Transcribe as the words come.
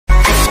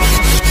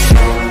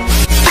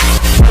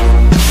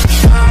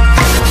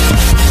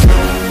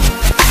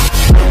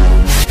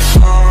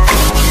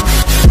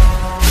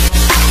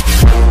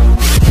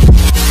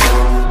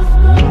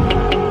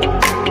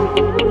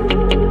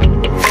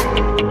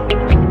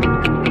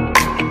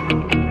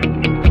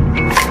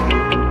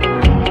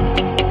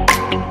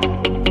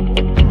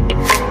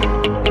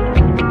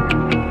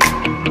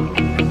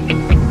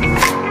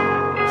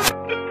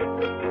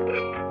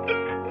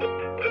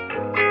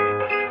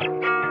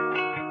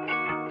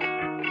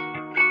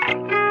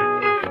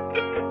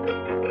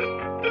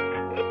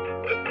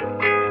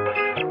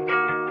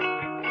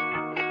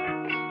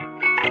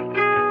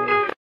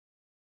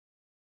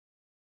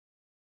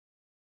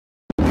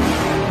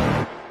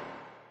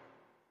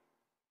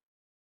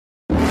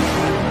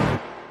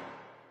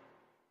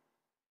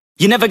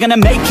You're never gonna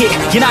make it,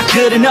 you're not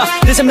good enough.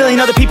 There's a million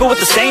other people with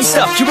the same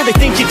stuff. You really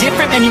think you're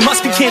different? Man, you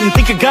must be kidding.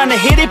 Think you're gonna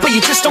hit it, but you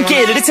just don't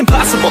get it. It's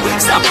impossible,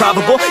 it's not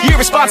probable, you're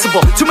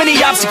irresponsible. Too many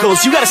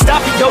obstacles, you gotta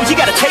stop it, yo. You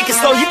gotta take it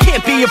slow, you can't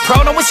be a pro.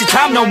 Don't waste your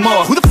time no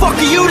more. Who the fuck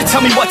are you to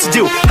tell me what to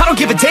do? I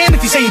don't give a damn if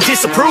you say you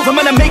disapprove. I'm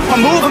gonna make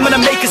my move, I'm gonna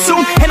make it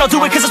soon. And I'll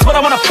do it cause it's what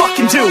I wanna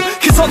fucking do.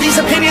 Cause all these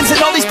opinions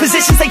and all these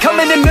positions, they come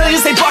in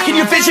millions, they blocking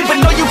your vision. But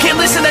no, you can't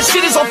listen, that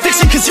shit is all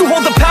fiction. Cause you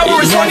hold the power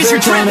as long as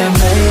you're dreaming.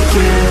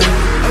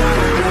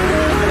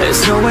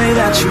 There's no way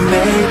that you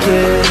make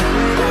it.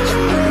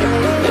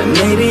 And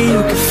maybe you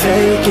could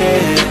fake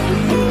it,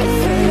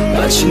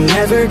 but you're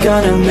never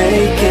gonna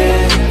make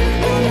it.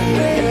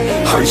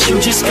 Aren't you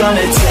just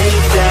gonna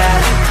take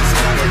that?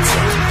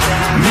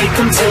 Make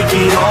them take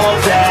it all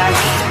back.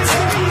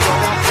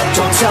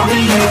 Don't tell me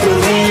you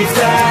believe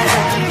that.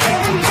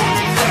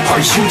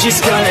 Aren't you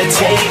just gonna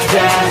take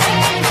that?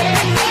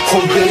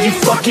 Or will you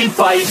fucking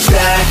fight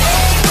back?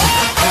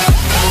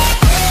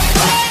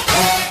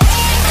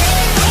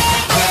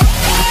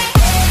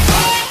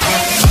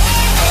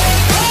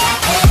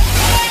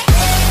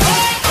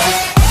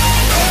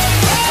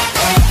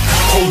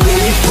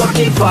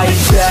 Fucking fight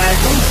back.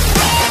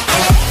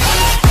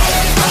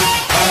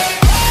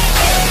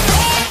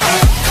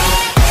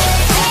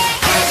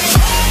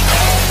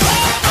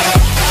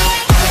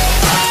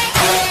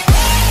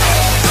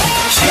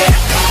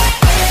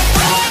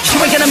 You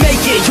ain't gonna make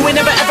it, you ain't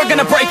never ever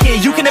gonna break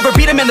it. You can never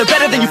beat them and they're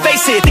better than you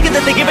face it. Thinking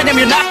that they give a damn,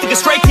 you're not thinking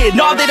straight, kid.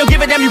 No, they don't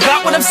give a damn, you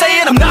got what I'm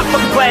saying? I'm not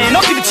fucking playing,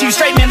 I'll give it to you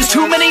straight, man. There's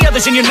too many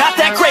others and you're not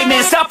that great,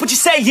 man. Stop what you're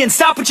saying,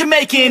 stop what you're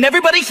making.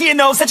 Everybody here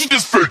knows that you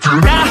just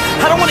faking. Nah,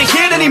 I don't wanna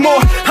hear it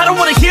anymore, I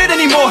don't wanna hear it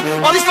anymore.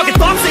 All these fucking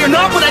thoughts, they are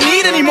not what I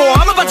need anymore.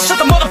 I'm about to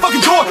shut the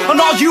motherfucking door on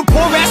all you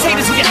poor ass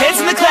haters with your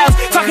heads in the clouds,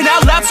 talking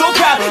out loud so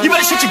proud. You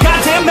better shut your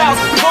goddamn mouth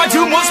before I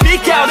do more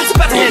speak out. It's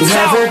about to head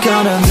south. You're never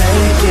gonna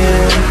make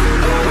it.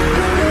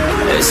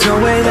 There's no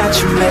way that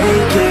you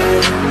make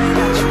it.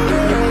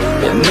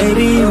 And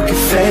maybe you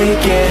could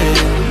fake it,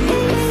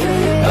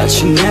 but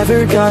you're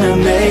never gonna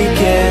make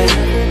it.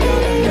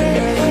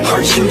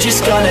 Aren't you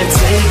just gonna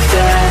take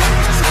that?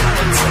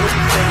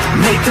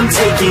 Make them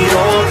take it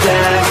all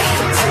back.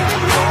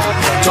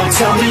 Don't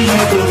tell me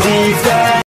you believe that.